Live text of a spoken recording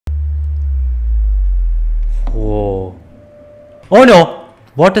Whoa. Oh no!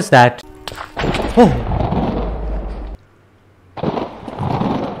 What is that? Oh!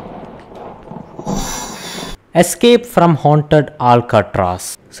 Escape from Haunted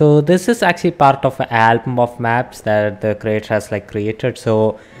Alcatraz. So this is actually part of an album of maps that the creator has created.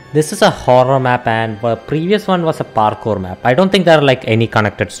 So this is a horror map, and the previous one was a parkour map. I don't think there are any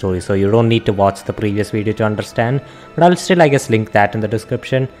connected stories, so you don't need to watch the previous video to understand. But I'll still link that in the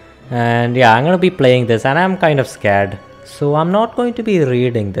description. And yeah, I'm gonna be playing this and I'm kind of scared. So I'm not going to be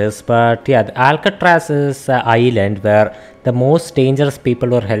reading this, but yeah, the Alcatraz is an island where the most dangerous people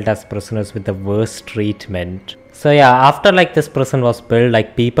were held as prisoners with the worst treatment. So yeah, after this prison was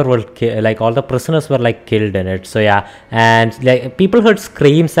built, people were all the prisoners were killed in it. So yeah, and people heard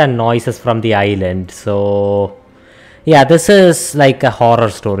screams and noises from the island. So yeah, this is a horror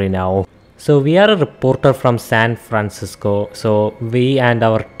story now. So we are a reporter from San Francisco. So we and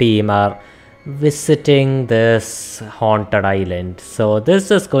our team are visiting this haunted island. So this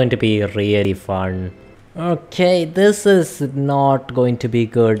is going to be really fun. Okay, this is not going to be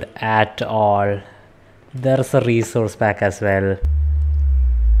good at all. There's a resource pack as well.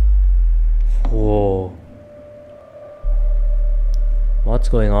 Whoa. What's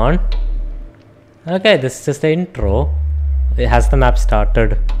going on? Okay, this is just the intro. Has the map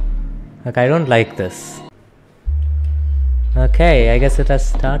started? I don't like this. Okay, I guess it has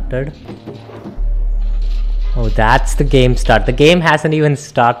started. Oh, that's the game start. The game hasn't even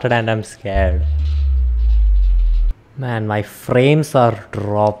started and I'm scared. Man, my frames are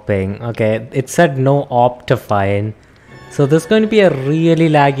dropping. Okay, it said no Optifine. So this is going to be a really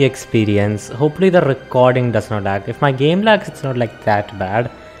laggy experience. Hopefully the recording does not lag. If my game lags, it's not that bad.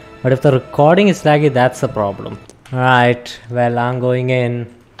 But if the recording is laggy, that's a problem. Alright, well, I'm going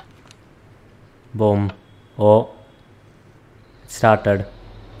in. Boom. Oh. It started.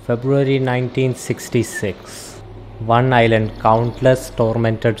 February 1966. One island, countless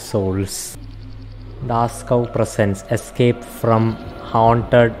tormented souls. Daskov presents Escape from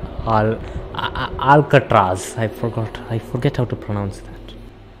Haunted Alcatraz. I forget how to pronounce that.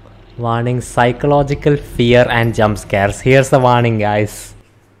 Warning: psychological fear and jump scares. Here's the warning, guys.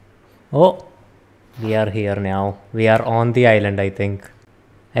 Oh, we are here now. We are on the island, I think.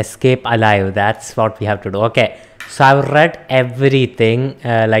 Escape alive. That's what we have to do. Okay, so I've read everything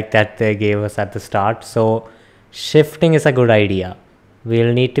that they gave us at the start. So shifting is a good idea.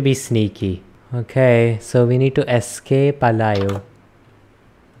 We'll need to be sneaky. Okay, so we need to escape alive.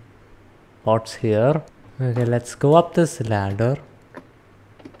 What's here? Okay, let's go up this ladder.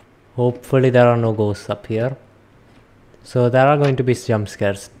 Hopefully there are no ghosts up here. So there are going to be jump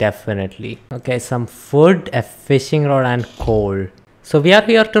scares, definitely. Okay, some food, a fishing rod and coal. So we are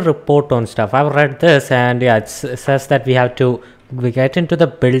here to report on stuff. I've read this and yeah, it says that we get into the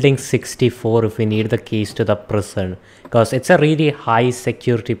building 64 if we need the keys to the prison. Because it's a really high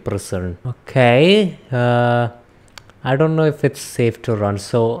security prison. Okay, I don't know if it's safe to run.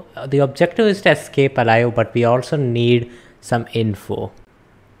 So the objective is to escape alive, but we also need some info.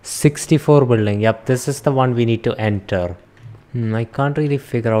 64 building. Yep, this is the one we need to enter. I can't really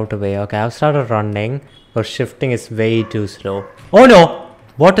figure out a way. Okay, I've started running, but shifting is way too slow. Oh no!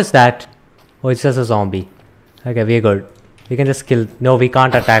 What is that? Oh, it's just a zombie. Okay, we're good. We can just kill. No, we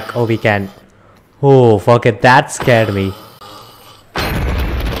can't attack. Oh, we can. Oh, fuck it. That scared me.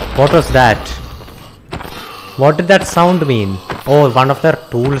 What was that? What did that sound mean? Oh, one of their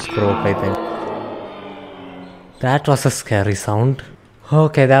tools broke, I think. That was a scary sound.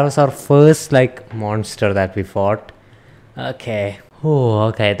 Okay, that was our first monster that we fought. Okay. Oh,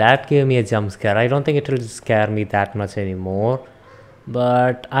 okay, that gave me a jump scare. I don't think it will scare me that much anymore.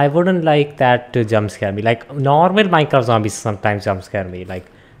 But I wouldn't like that to jump scare me. Normal Minecraft zombies sometimes jump scare me.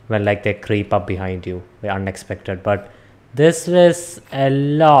 When they creep up behind you. They're unexpected. But this is a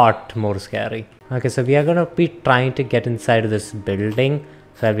lot more scary. Okay, so we are going to be trying to get inside this building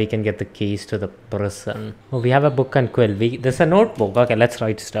so that we can get the keys to the prison. Oh, we have a book and quill. There's a notebook. Okay, let's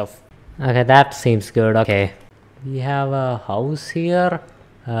write stuff. Okay, that seems good. Okay. We have a house here.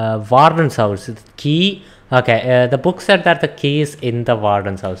 Warden's house. The key. Okay, the book said that the key is in the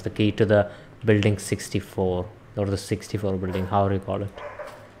warden's house. The key to the building 64. Or the 64 building. How do you call it?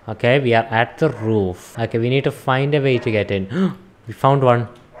 Okay, we are at the roof. Okay, we need to find a way to get in. We found one.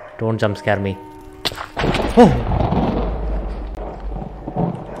 Don't jump scare me. Oh!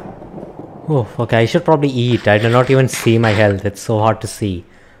 Oh, okay, I should probably eat. I do not even see my health. It's so hard to see.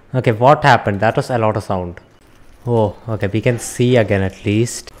 Okay, what happened? That was a lot of sound. Oh, okay, we can see again at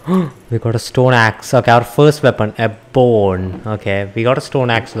least. We got a stone axe. Okay, our first weapon, a bone. Okay, we got a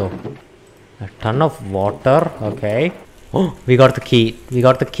stone axe though. A ton of water. Okay. Oh, we got the key. We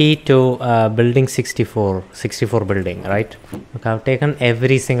got the key to building 64 building, right? Okay, I've taken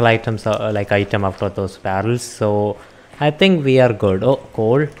every single item out of those barrels, so I think we are good. Oh,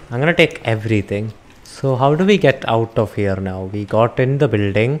 coal. I'm gonna take everything. So how do we get out of here now? We got in the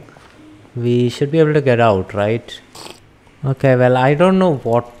building. We should be able to get out, right? Okay, well, I don't know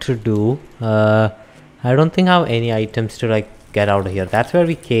what to do. I don't think I have any items to like get out of here. That's where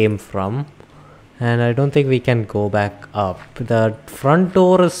we came from. And I don't think we can go back up. The front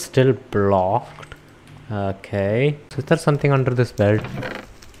door is still blocked. Okay. So is there something under this bed?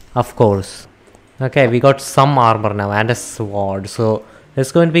 Of course. Okay, we got some armor now and a sword. So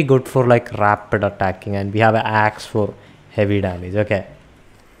it's going to be good for like rapid attacking. And we have an axe for heavy damage. Okay.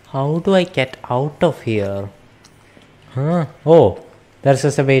 How do I get out of here? Huh? Oh, there's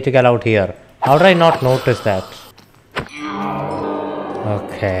just a way to get out here. How did I not notice that?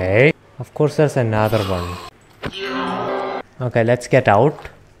 Okay. Of course, there's another one. Okay, let's get out.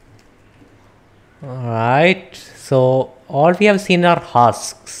 Alright, so all we have seen are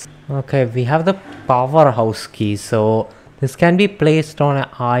husks. Okay, we have the powerhouse key, so this can be placed on an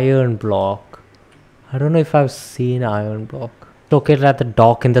iron block. I don't know if I've seen iron block. Located at the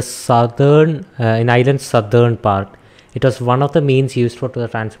dock in the southern, in island's southern part. It was one of the means used for the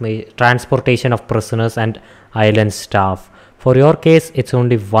transportation of prisoners and island staff. For your case, it's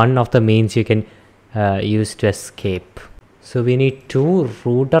only one of the means you can use to escape. So we need 2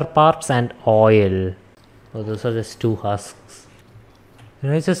 rudder parts and oil. Oh, those are just 2 husks.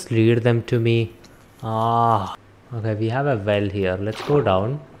 Can I just lead them to me? Ah, okay, we have a well here. Let's go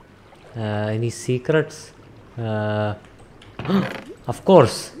down. Any secrets? Of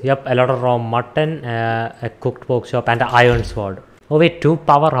course. Yep, a lot of raw mutton, a cooked pork chop, and an iron sword. Oh wait, 2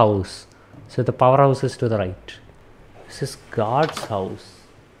 powerhouse. So the powerhouse is to the right. This is guard's house.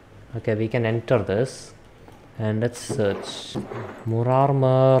 Okay, we can enter this. And let's search. More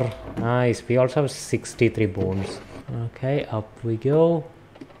armor. Nice. We also have 63 bones. Okay, up we go.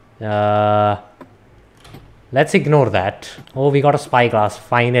 Let's ignore that. Oh, we got a spyglass.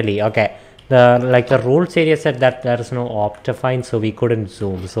 Finally. Okay. The rules area said that there is no optifine, so we couldn't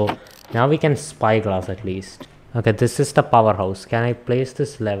zoom. So now we can spyglass at least. Okay, this is the powerhouse. Can I place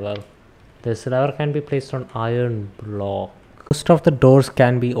this lever? This lever can be placed on iron block. Most of the doors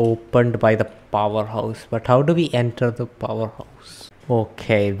can be opened by the powerhouse, but how do we enter the powerhouse?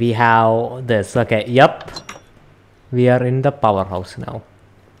 Okay, we have this. Okay, yep. We are in the powerhouse now.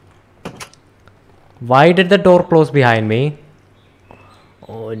 Why did the door close behind me?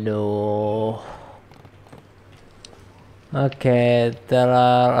 Oh no. Okay,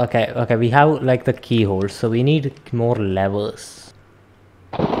 okay, we have like the keyholes, so we need more levers.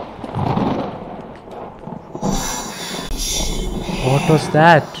 What was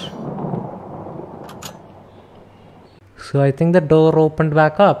that? So I think the door opened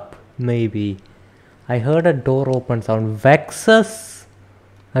back up. Maybe. I heard a door open sound. Vexus?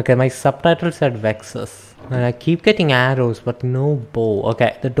 Okay, my subtitle said Vexus. And I keep getting arrows but no bow.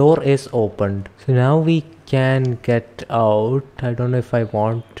 Okay, the door is opened. So now we can get out. I don't know if I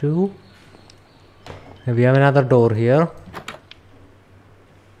want to. We have another door here.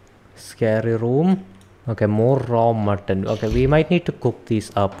 Scary room. Okay, more raw mutton. Okay, we might need to cook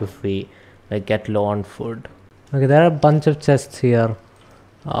these up if we like get low on food. Okay, there are a bunch of chests here.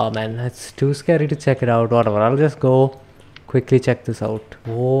 Oh man, it's too scary to check it out. Whatever, I'll just go quickly check this out.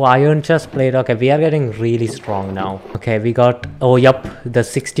 Oh, iron chest plate. Okay, we are getting really strong now. Okay, we got, oh yep, the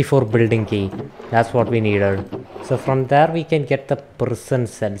 64 building key. That's what we needed. So from there we can get the prison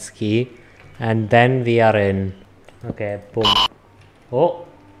cells key. And then we are in. Okay, boom. Oh.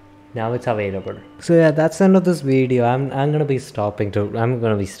 Now it's available. So yeah, that's the end of this video. I'm gonna be stopping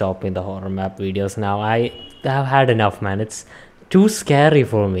the horror map videos now. I have had enough, man. It's too scary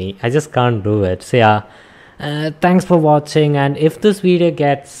for me. I just can't do it. So yeah, thanks for watching. And if this video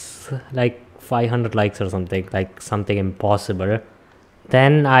gets like 500 likes or something, like something impossible,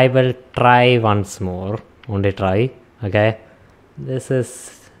 then I will try once more. Only try. Okay, this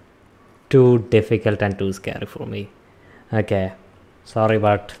is too difficult and too scary for me. Okay. Sorry,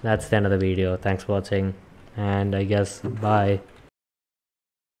 but that's the end of the video. Thanks for watching, and I guess bye.